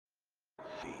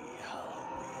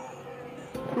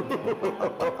Hello,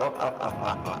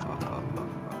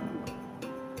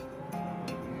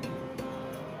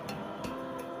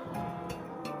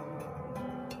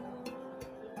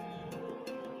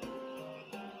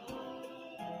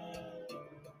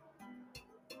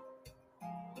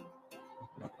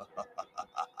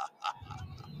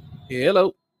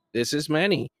 this is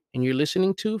Manny, and you're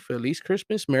listening to Feliz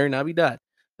Christmas, Merry Navidad,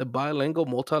 the bilingual,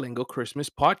 multilingual Christmas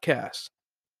podcast.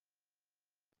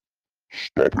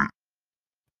 Stop it.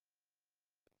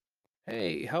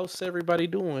 Hey, how's everybody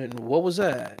doing? What was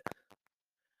that?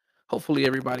 Hopefully,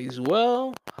 everybody's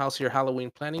well. How's your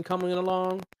Halloween planning coming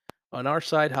along? On our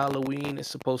side, Halloween is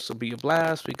supposed to be a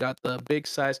blast. We got the big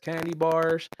size candy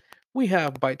bars. We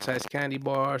have bite sized candy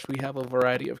bars. We have a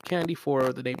variety of candy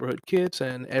for the neighborhood kids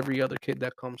and every other kid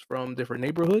that comes from different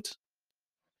neighborhoods.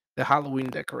 The Halloween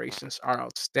decorations are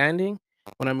outstanding.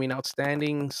 When I mean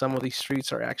outstanding, some of these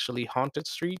streets are actually haunted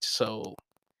streets, so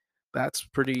that's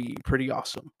pretty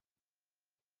awesome.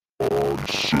 I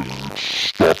said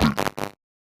stop it.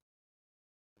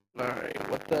 All right,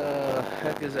 what the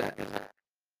heck is that?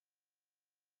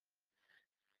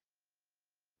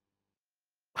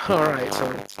 All right,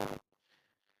 so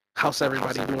how's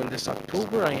everybody doing this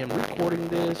October? I am recording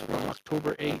this from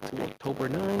October 8th to October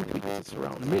 9th because it's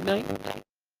around midnight.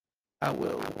 I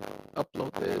will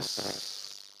upload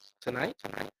this tonight.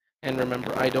 And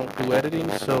remember, I don't do editing,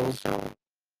 so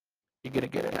you're gonna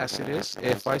get it as it is.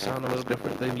 If I sound a little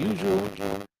different than usual,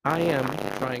 I am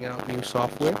trying out new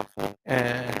software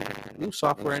and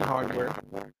hardware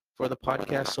for the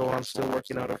podcast. So I'm still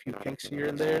working out a few kinks here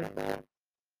and there.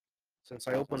 Since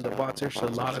I opened the bots, there's a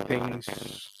lot of things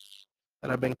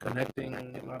that I've been connecting,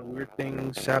 a lot of weird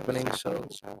things happening. So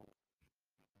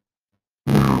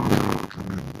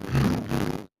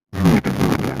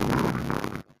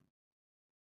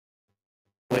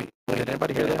wait, did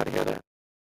anybody hear that?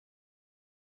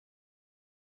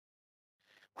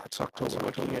 It's October.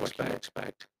 What can you expect?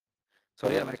 So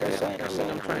yeah, like I said,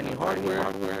 I'm trying new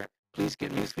hardware. Please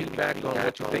give me feedback on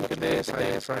what you think of this. I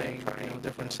am trying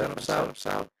different setups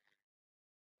out.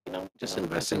 Just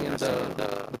investing in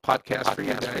the podcast for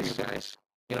you guys.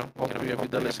 All three of you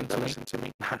that listen to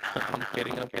me. I'm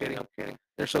kidding.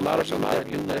 There's a lot of you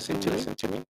that do listen to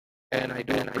me, and I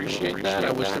do appreciate that.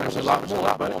 I wish there was a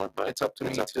lot more, but it's up to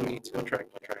me to attract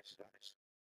you guys.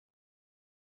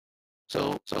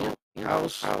 So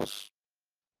how's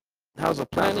the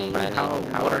planning?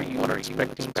 What are you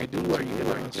expecting to do? Are you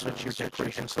going to switch your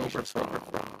decorations over from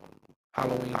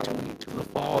Halloween to the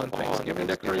fall and Thanksgiving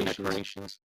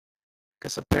decorations?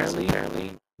 Because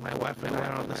apparently my wife and I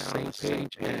are on the same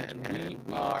page, and we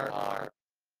are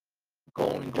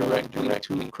going directly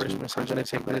to Christmas. I'm gonna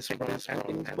take this from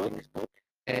Anthony's book,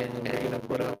 and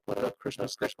we're gonna put up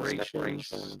Christmas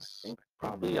decorations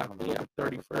probably October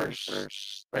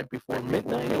 31st, right before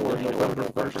midnight, or November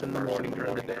 1st in the morning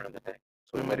during the day.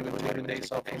 So we might even take a day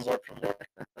off from work.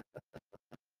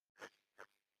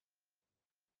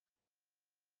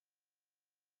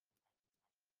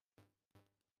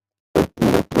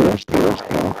 There's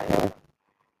now.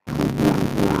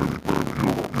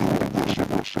 You don't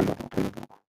want to worry, man.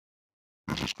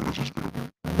 This is gonna be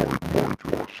my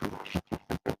podcast.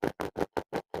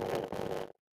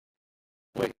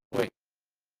 Wait.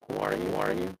 Who are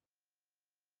you?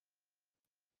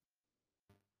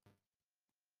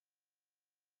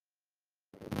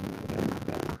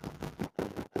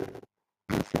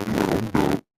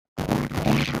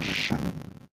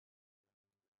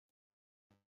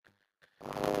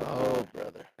 Oh,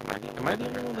 brother. Am I the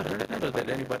only one that heard that, or did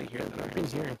anybody hear that? I've been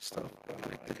hearing stuff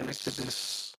connected to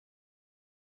this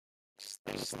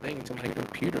thing to my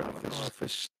computer. I don't know if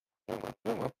it's. Oh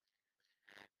well.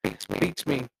 Beats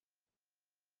me.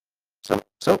 So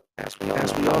as we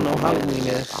all know, Halloween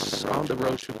is on the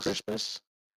road to Christmas.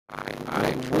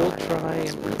 I will try,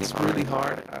 and it's really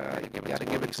hard. I gotta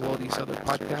give it to all these other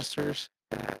podcasters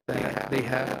that they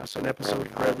have an episode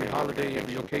for every holiday,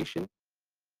 every occasion.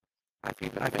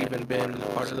 I've even been a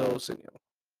part of those in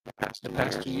the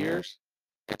past 2 years.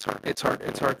 It's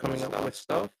hard coming up with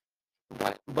stuff,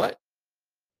 but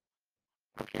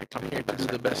I'm here to do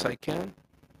the best I can.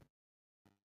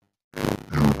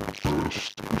 Your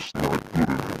best is not good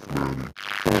enough, Manny.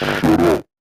 Shut up.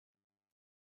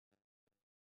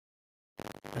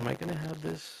 Am I gonna have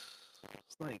this?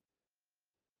 It's like,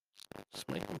 is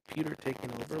my computer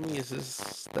taking over me? Is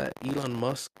this that Elon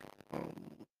Musk?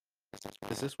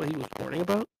 Is this what he was warning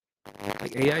about?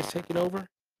 Like AI's taking over?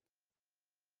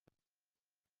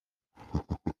 AI.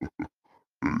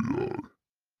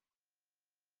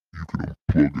 You can unplug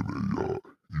an AI.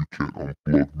 You can't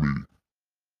unplug me.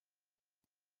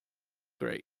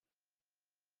 Great.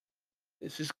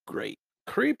 This is great.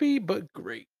 Creepy, but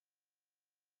great.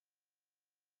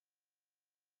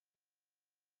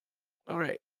 All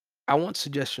right. I want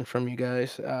suggestions from you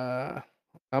guys.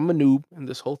 I'm a noob in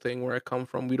this whole thing where I come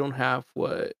from. We don't have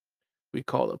what we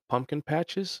call a pumpkin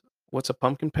patches. What's a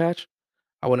pumpkin patch?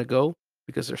 I want to go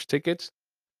because there's tickets.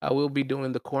 I will be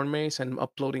doing the corn maze and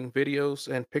uploading videos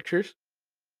and pictures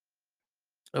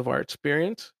of our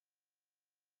experience.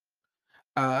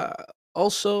 Uh,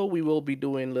 Also, we will be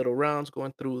doing little rounds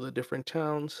going through the different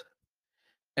towns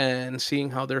and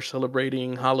seeing how they're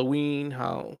celebrating Halloween,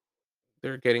 how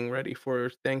they're getting ready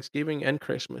for Thanksgiving and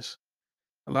Christmas.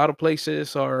 A lot of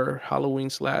places are Halloween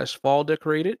slash fall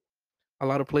decorated. A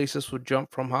lot of places would jump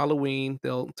from Halloween.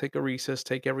 They'll take a recess,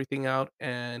 take everything out,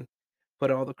 and put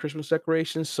all the Christmas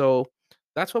decorations. So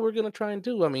that's what we're gonna try and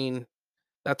do. I mean,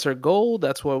 that's our goal.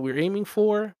 That's what we're aiming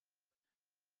for.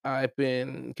 I've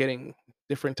been getting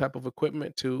different type of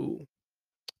equipment to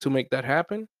make that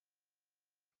happen.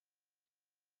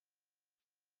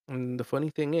 And the funny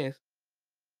thing is,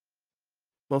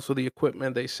 most of the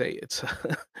equipment they say it's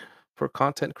for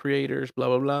content creators, blah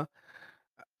blah blah.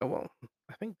 Well,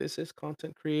 I think this is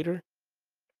content creator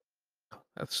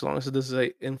as long as this is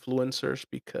a influencers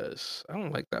because I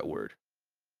don't like that word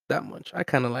that much. I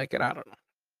kind of like it. I don't know.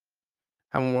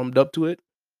 Haven't warmed up to it.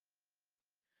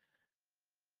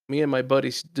 Me and my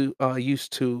buddies do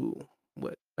used to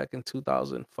what back in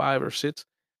 2005 or 6.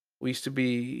 We used to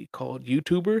be called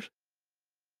YouTubers.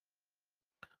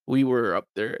 We were up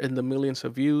there in the millions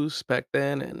of views back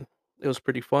then, and it was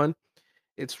pretty fun.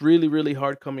 It's really, really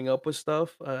hard coming up with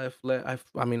stuff. I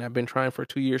mean, I've been trying for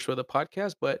 2 years for the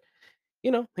podcast, but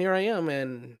here I am,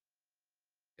 and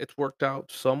it's worked out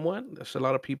somewhat. There's a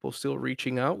lot of people still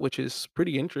reaching out, which is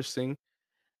pretty interesting.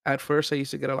 At first, I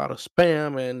used to get a lot of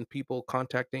spam and people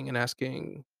contacting and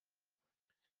asking,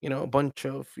 a bunch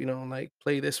of, like,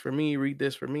 play this for me, read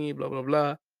this for me, blah, blah,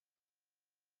 blah,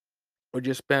 or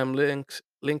just spam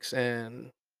links.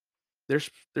 And there's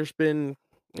been,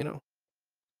 you know,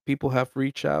 people have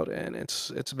reached out and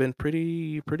it's been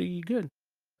pretty good.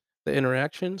 The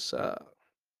interactions,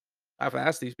 I've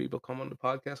asked these people come on the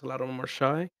podcast. A lot of them are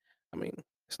shy. I mean,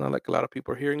 it's not like a lot of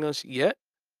people are hearing us yet.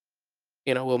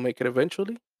 We'll make it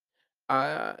eventually.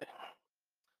 I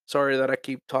Sorry that I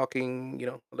keep talking,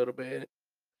 a little bit.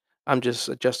 I'm just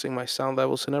adjusting my sound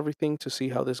levels and everything to see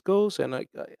how this goes, and I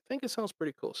think it sounds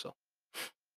pretty cool. So,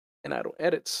 and I don't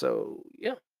edit, so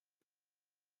yeah.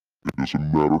 It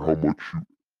doesn't matter how much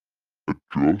you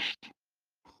adjust,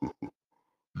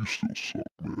 you still suck,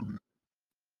 man.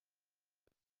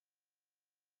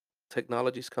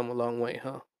 Technology's come a long way,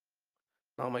 huh?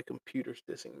 Now my computer's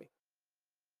dissing me.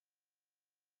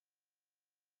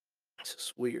 This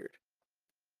is weird.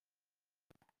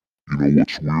 You know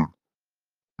what's weird?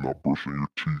 Not brushing your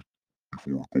teeth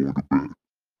before going to bed.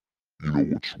 You know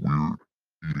what's weird?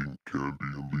 Eating candy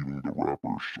and leaving the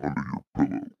wrappers under your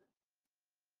pillow.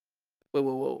 Whoa,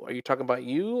 whoa, whoa! Are you talking about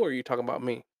you, or are you talking about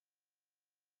me?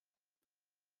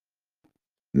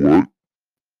 What?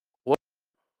 What?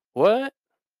 What?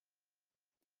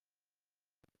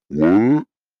 What?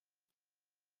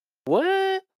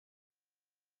 What?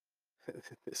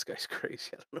 This guy's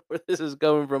crazy. I don't know where this is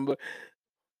coming from, but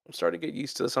I'm starting to get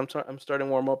used to this. I'm starting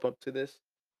to warm up to this.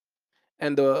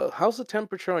 And how's the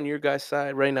temperature on your guys'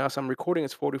 side right now? So I'm recording.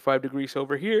 It's 45 degrees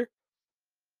over here.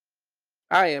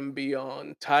 I am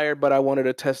beyond tired, but I wanted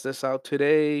to test this out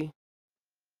today,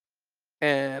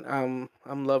 and I'm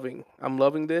loving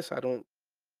this. I don't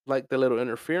like the little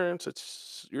interference.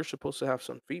 It's You're supposed to have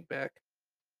some feedback,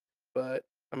 but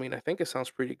I mean, I think it sounds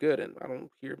pretty good, and I don't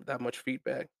hear that much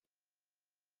feedback.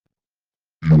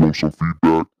 You want some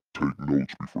feedback? Take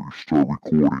notes before you start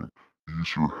recording.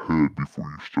 Use your head before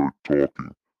you start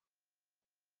talking.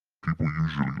 People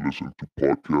usually listen to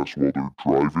podcasts while they're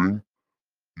driving.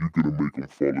 You're gonna make them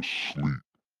fall asleep.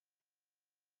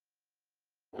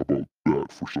 How about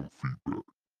that for some feedback?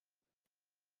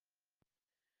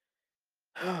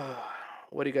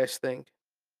 What do you guys think?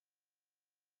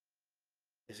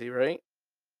 Is he right?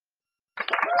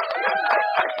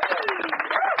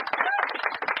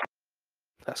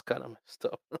 That's kind of messed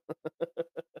up.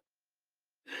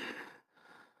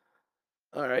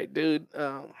 All right, dude.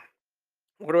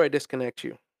 Where do I disconnect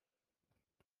you?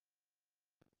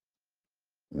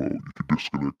 Well, you can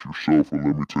disconnect yourself and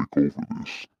let me take over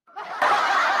this.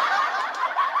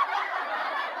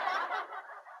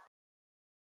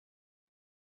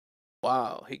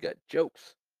 Wow, he got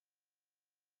jokes.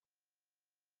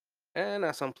 And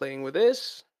as I'm playing with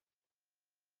this,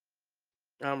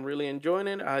 I'm really enjoying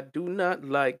it. I do not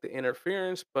like the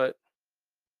interference, but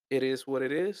it is what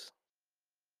it is.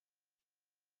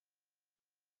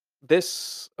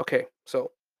 Okay,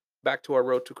 so back to our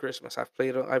road to Christmas. I've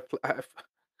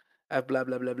blah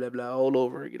blah blah blah blah all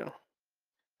over.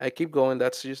 I keep going.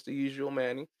 That's just the usual,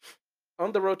 Manny.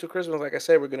 On the road to Christmas, like I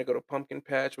said, we're gonna go to Pumpkin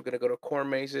Patch. We're gonna go to Corn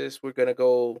Mazes. We're gonna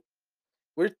go.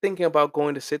 We're thinking about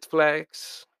going to Six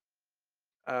Flags.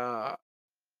 Uh,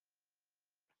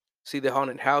 see the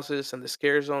haunted houses and the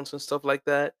scare zones and stuff like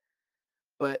that.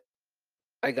 But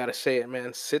I gotta say it,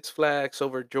 man. Six Flags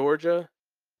over Georgia.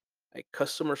 Like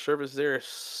customer service there is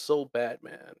so bad,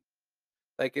 man.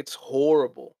 Like it's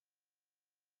horrible.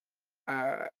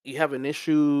 You have an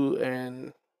issue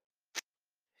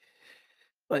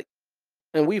like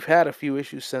and we've had a few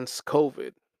issues since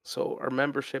COVID. So our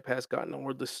membership has gotten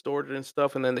more distorted and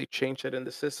stuff, and then they changed it in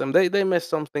the system. They messed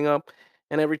something up,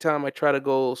 and every time I try to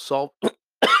go solve,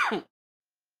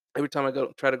 every time I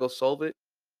go try to go solve it,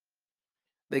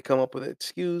 they come up with an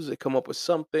excuse. They come up with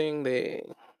something. They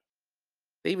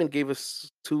even gave us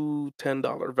two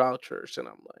 $10 vouchers, and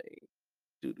I'm like,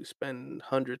 dude, we spend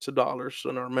hundreds of dollars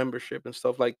on our membership and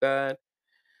stuff like that.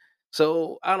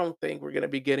 So I don't think we're gonna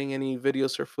be getting any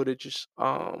videos or footages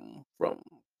from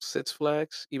Six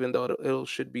Flags, even though it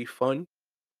should be fun.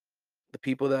 The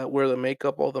people that wear the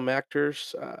makeup, all the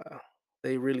actors,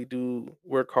 they really do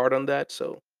work hard on that.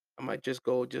 So I might just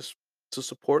go just to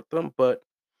support them. But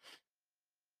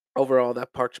overall,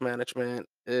 that parks management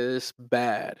is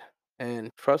bad.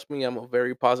 And trust me, I'm a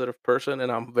very positive person,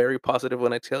 and I'm very positive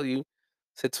when I tell you,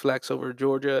 Six Flags over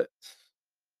Georgia,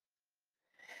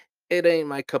 it ain't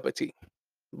my cup of tea.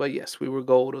 But yes, we will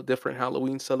go to different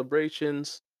Halloween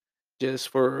celebrations just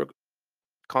for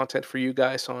content for you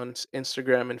guys on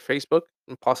Instagram and Facebook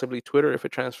and possibly Twitter if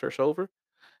it transfers over.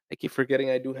 I keep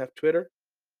forgetting I do have Twitter.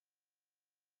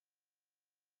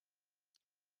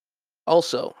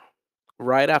 Also,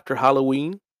 right after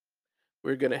Halloween,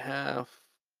 we're gonna have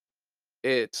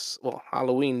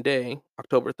Halloween Day,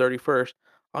 October 31st.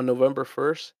 On November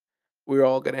 1st, we're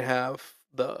all gonna have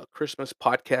the Christmas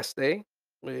podcast day,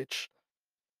 which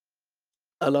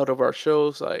a lot of our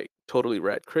shows like Totally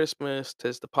Rad Christmas,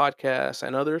 Tis the Podcast,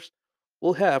 and others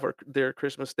will have their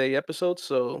Christmas Day episodes.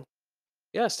 So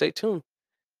yeah, stay tuned.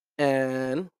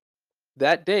 And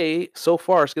that day so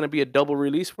far is going to be a double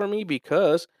release for me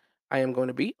because I am going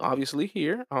to be obviously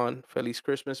here on Feliz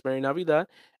Christmas, Merry Navidad,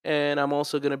 and I'm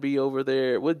also going to be over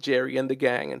there with Jerry and the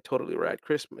gang and Totally Rad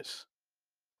Christmas.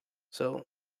 So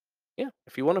yeah,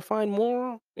 if you want to find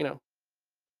more,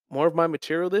 more of my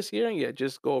material this year, yeah,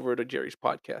 just go over to Jerry's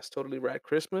podcast, Totally Rad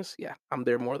Christmas. Yeah, I'm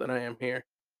there more than I am here.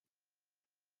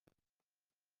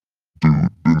 Dude,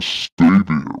 then stay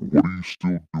there. What are you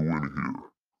still doing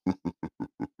here?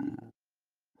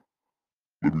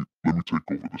 Let me take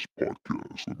over this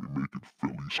podcast. Let me make it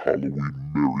Philly's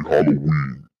Halloween, Merry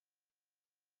Halloween.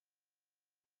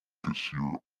 'Cause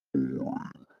you're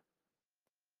boring.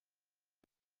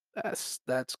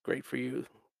 That's great for you.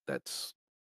 That's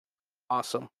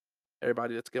awesome.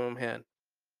 Everybody, let's give him a hand.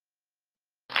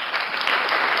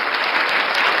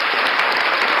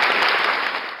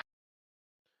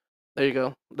 There you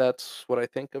go. That's what I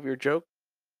think of your joke.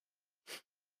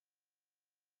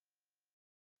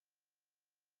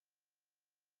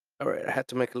 All right, I had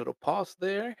to make a little pause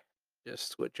there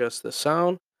just to adjust the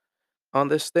sound on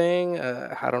this thing.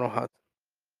 I don't know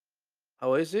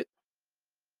how is it?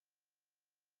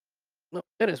 No,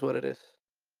 it is what it is.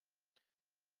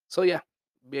 So yeah,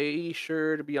 be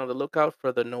sure to be on the lookout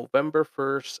for the November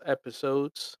 1st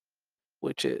episodes,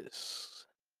 which is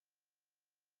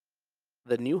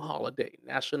the new holiday,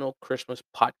 National Christmas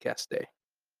Podcast Day.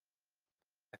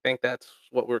 I think that's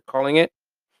what we're calling it.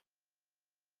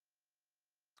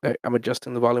 I'm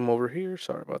adjusting the volume over here.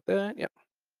 Sorry about that. Yeah.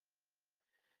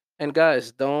 And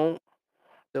guys, don't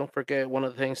forget one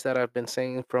of the things that I've been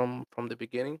saying from the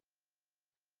beginning.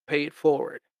 Pay it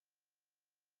forward.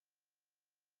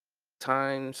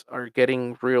 Times are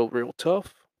getting real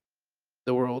tough.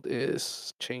 The world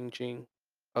is changing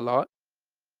a lot.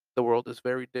 The world is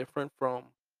very different from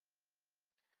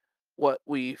what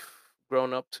we've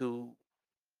grown up to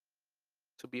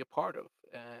be a part of,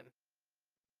 and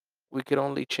we can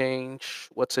only change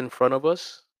what's in front of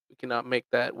us. We cannot make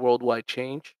that worldwide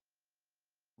change.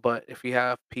 But if you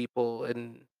have people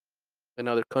in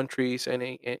other countries,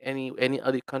 any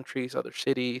other countries, other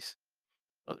cities,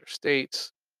 other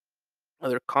states,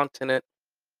 other continent,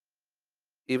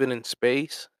 even in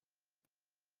space,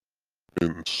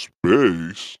 In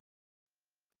space?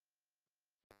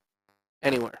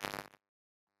 anywhere,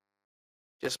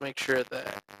 just make sure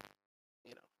that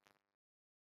you know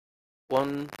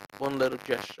one little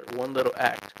gesture, one little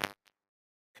act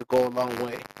could go a long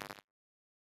way.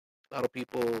 A lot of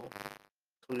people,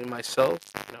 including myself,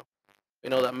 We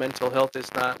know that mental health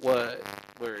is not what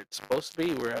where it's supposed to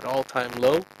be. We're at all-time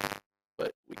low,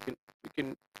 but we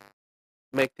can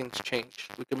make things change.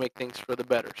 We can make things for the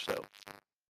better. So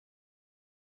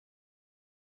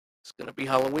it's gonna be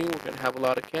Halloween. We're gonna have a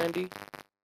lot of candy.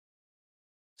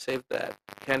 Save that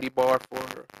candy bar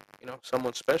for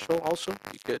someone special. Also,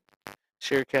 you could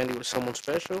share candy with someone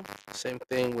special. Same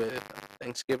thing with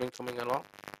Thanksgiving coming up.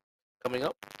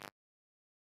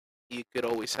 You could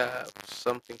always have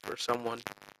something for someone.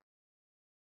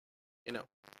 You know,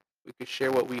 we could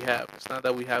share what we have. It's not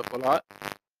that we have a lot,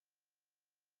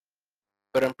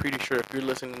 but I'm pretty sure if you're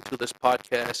listening to this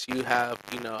podcast, you have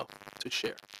enough to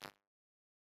share.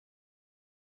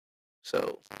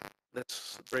 So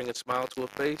let's bring a smile to a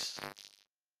face.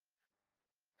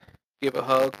 Give a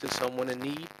hug to someone in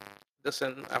need.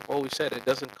 I've always said it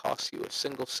doesn't cost you a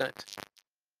single cent.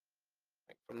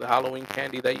 Like from the Halloween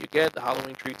candy that you get, the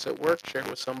Halloween treats at work, share it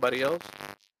with somebody else.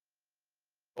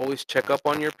 Always check up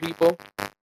on your people.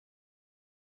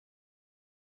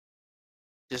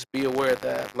 Just be aware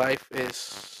that life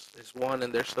is one,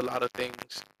 and there's a lot of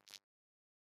things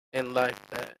in life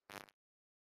that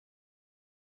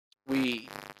we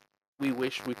we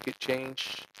wish we could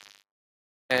change,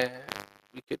 and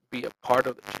we could be a part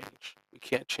of the change. We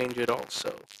can't change it all,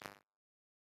 so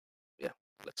yeah,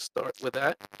 let's start with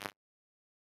that.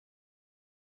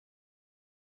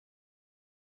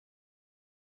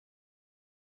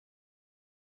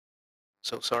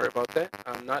 So sorry about that.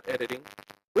 I'm not editing,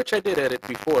 which I did edit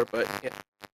before, but yeah,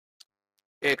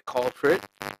 it called for it.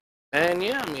 And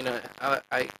yeah, I mean,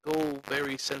 I go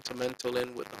very sentimental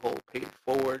in with the whole paid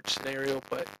forward scenario,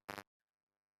 but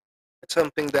it's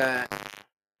something that's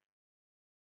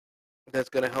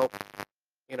gonna help,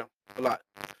 you know, a lot.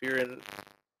 If you're in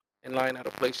line at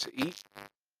a place to eat,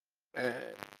 and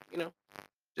you know,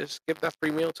 just give that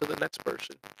free meal to the next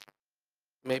person.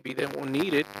 Maybe they won't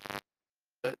need it,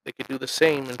 but they could do the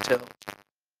same until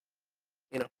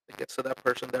it gets to that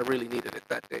person that really needed it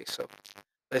that day. So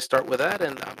let's start with that,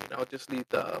 and I'll just leave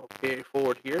the pay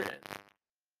forward here, and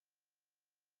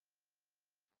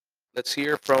let's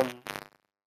hear from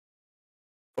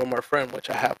our friend, which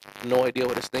I have no idea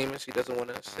what his name is. He doesn't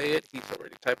want to say it. He's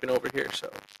already typing over here. So,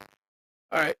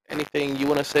 all right. Anything you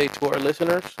want to say to our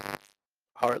listeners?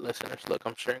 Our listeners. Look,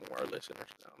 I'm sharing our listeners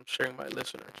now. I'm sharing my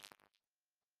listeners.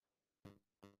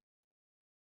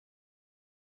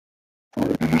 For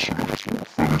all the listeners,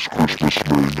 Feliz Christmas,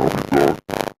 Merry Navidad.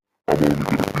 I'm only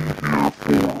gonna be here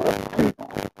for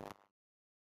October.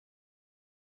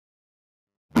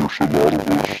 There's a lot of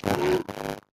us that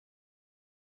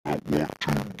want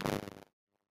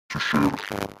to share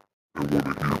and want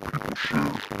to hear people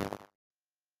share.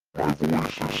 My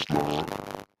voice is not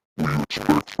what you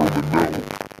expect from an elf.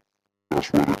 That's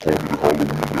why they call me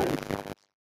the Halloween elf.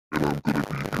 And I'm gonna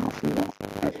be here for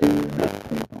the whole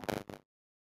October,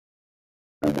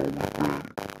 along with Granny,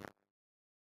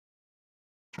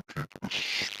 to keep this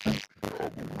spooky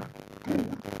Halloween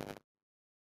going.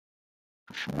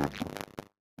 Just remember,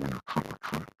 when you trick or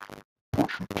treat,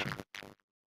 brush your teeth,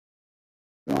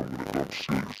 or I'm gonna come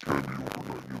steal your candy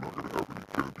overnight. You're not gonna have any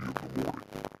candy in the morning.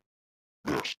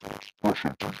 Nasty. Brush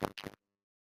your teeth.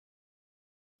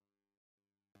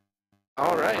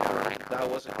 All right. All right. That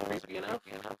wasn't creepy enough.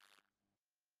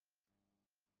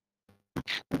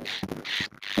 It's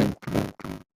spooky.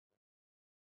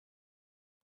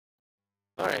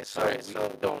 All right. So we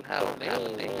don't have a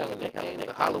name.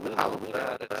 The Halloween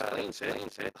that explains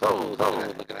it. Close.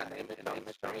 Look at that name.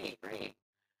 It's green.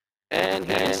 And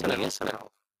he is an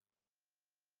elf.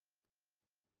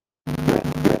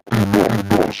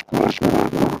 Not a surprise what I'm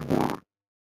wearing.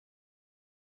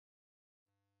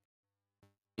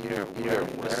 You're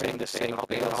wearing the same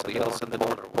thing all the else in the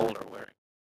corner are wearing.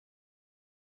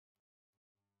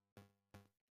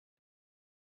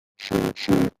 So,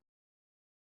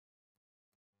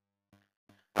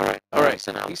 All right.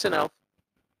 He's an elf.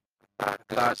 I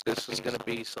thought this was gonna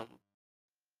be some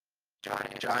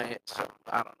giant, some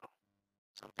I don't know,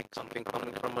 something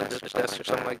coming from under the desk or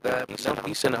something like that. But no,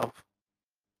 he's an elf.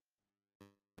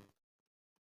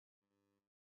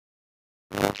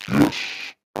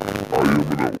 yes, I am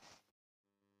an elf.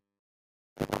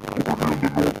 Over here in the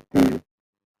North Pole,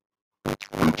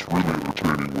 it's really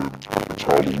entertaining when it's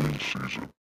Halloween season.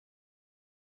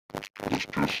 It's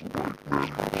just like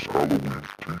Manny's Halloween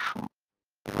t-shirt.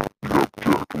 You have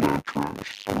jack-o'-lanterns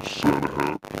with Santa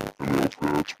hat and elf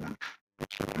hats, which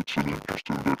it's an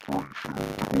interesting decoration to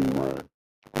go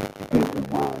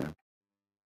around.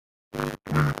 We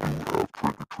do have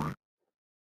trick-or-treat.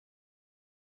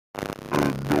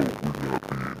 And no, we're not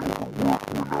being overworked.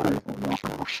 We're not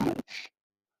overworking ourselves.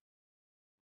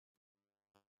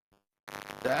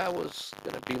 that was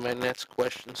gonna be my next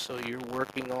question. So you're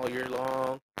working all year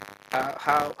long.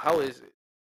 How is it?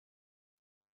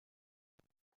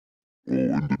 Well,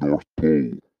 in the North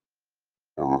Pole,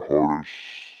 our hardest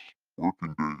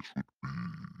working days would be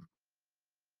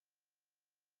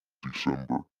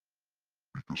December,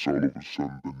 because all of a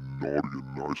sudden the naughty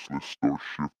and nice list starts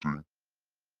shifting.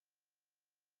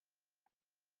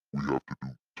 We have to do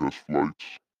test flights.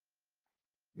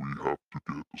 We have to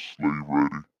get the sleigh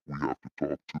ready. We have to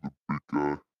talk to the big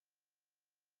guy.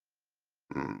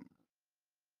 And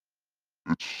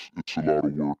it's a lot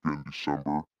of work in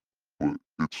December, but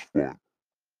it's fun.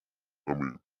 I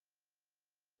mean,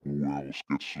 who else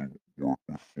gets to work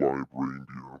with flying reindeer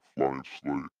and flying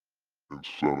sleigh and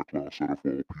Santa Claus out of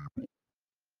all people?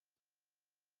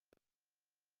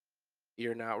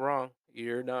 You're not wrong.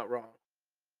 You're not wrong.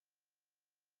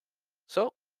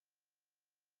 So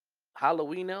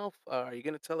Halloween elf, are you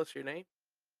gonna tell us your name?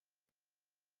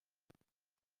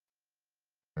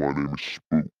 My name is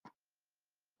Spook.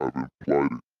 I've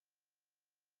implied it.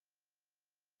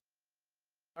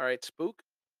 All right, Spook.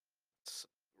 It's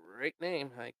a great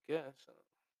name, I guess.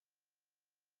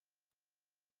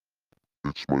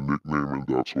 It's my nickname, and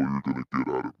that's all you're gonna get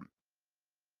out of me.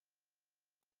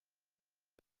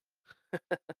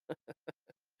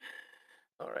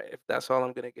 All right, if that's all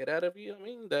I'm gonna get out of you, I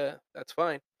mean that's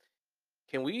fine.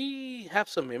 Can we have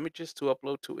some images to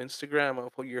upload to Instagram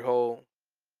of your whole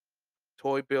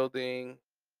toy building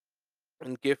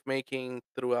and gift making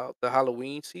throughout the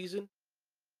Halloween season?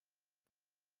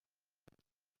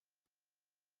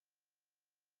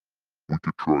 We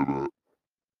could try that.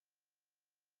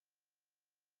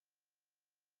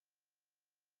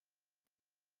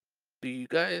 Do you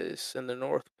guys in the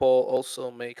North Pole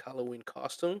also make Halloween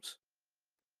costumes?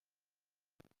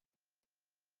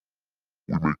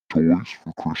 We make toys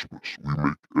for Christmas. We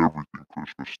make everything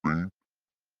Christmas themed.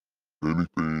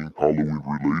 Anything Halloween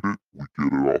related, we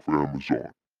get it off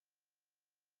Amazon.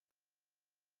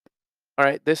 All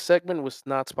right, this segment was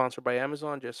not sponsored by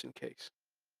Amazon, just in case.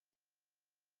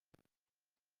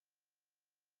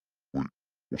 Wait,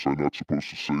 was I not supposed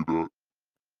to say that?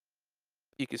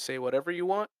 You can say whatever you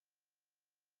want.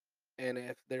 And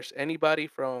if there's anybody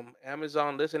from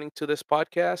Amazon listening to this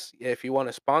podcast, if you want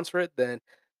to sponsor it, then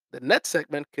the next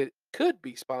segment could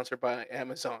be sponsored by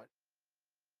Amazon.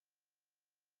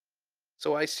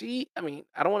 So I see, I mean,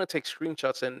 I don't want to take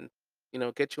screenshots and,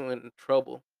 get you in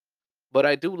trouble, but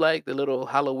I do like the little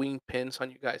Halloween pins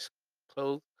on you guys'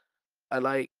 clothes. I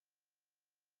like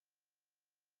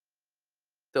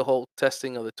the whole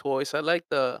testing of the toys. I like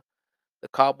the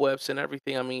cobwebs and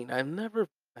everything. I mean, I never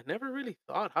really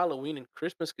thought Halloween and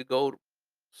Christmas could go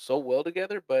so well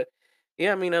together, but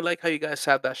yeah, I mean, I like how you guys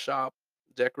have that shop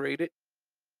decorated.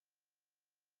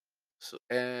 So,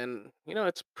 and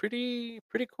it's pretty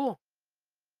cool.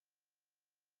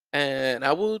 And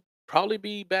I will probably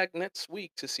be back next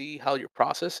week to see how your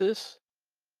process is.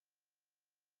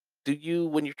 Do you,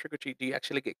 when you trick or treat, do you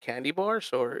actually get candy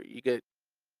bars or you get,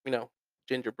 you know,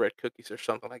 gingerbread cookies or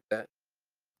something like that?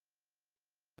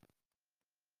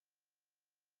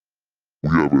 We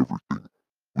have everything.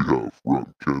 We have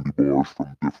rotten candy bars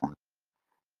from different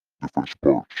parts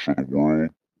of the world.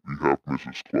 We have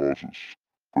Mrs. Claus's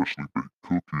freshly baked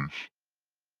cookies,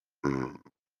 and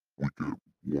we get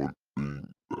one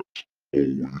thing that's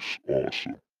always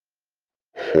awesome: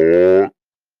 hot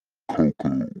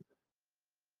cocoa.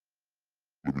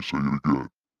 Let me say it again: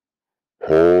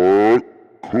 hot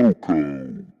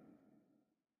cocoa.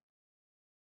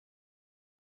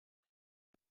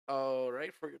 All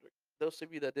right, for those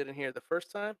of you that didn't hear the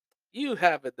first time, you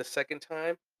have it the second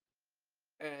time.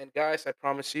 And guys, I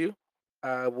promise you,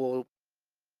 I will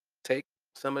take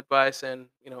some advice and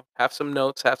have some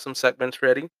notes, have some segments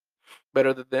ready.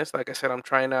 Better than this, like I said, I'm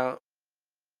trying out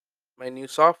my new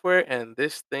software, and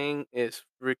this thing is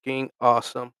freaking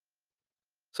awesome.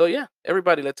 So yeah,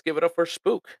 everybody, let's give it up for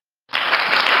Spook.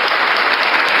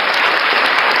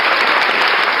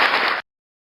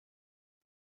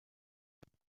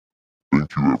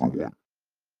 Thank you, everyone.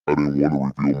 I didn't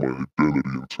want to reveal my identity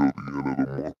until the end of the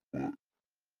month, but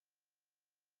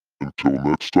until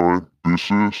next time,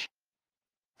 this is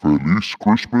Feliz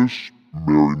Christmas,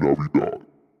 Merry Navidad.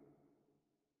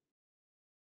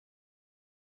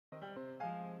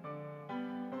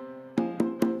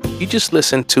 You just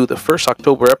listened to the first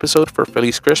October episode for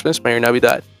Feliz Christmas, Merry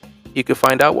Navidad. You can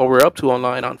find out what we're up to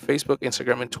online on Facebook,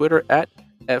 Instagram, and Twitter at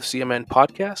FCMN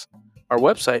Podcast, our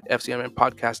website,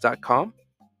 fcmnpodcast.com.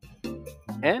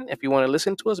 And if you want to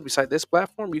listen to us beside this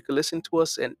platform, you can listen to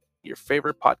us in your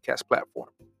favorite podcast platform.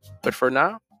 But for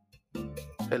now,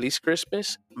 Feliz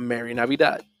Christmas, Merry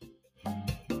Navidad.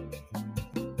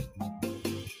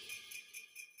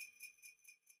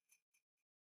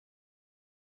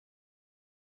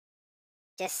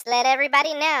 Just let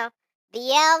everybody know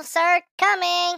the elves are coming.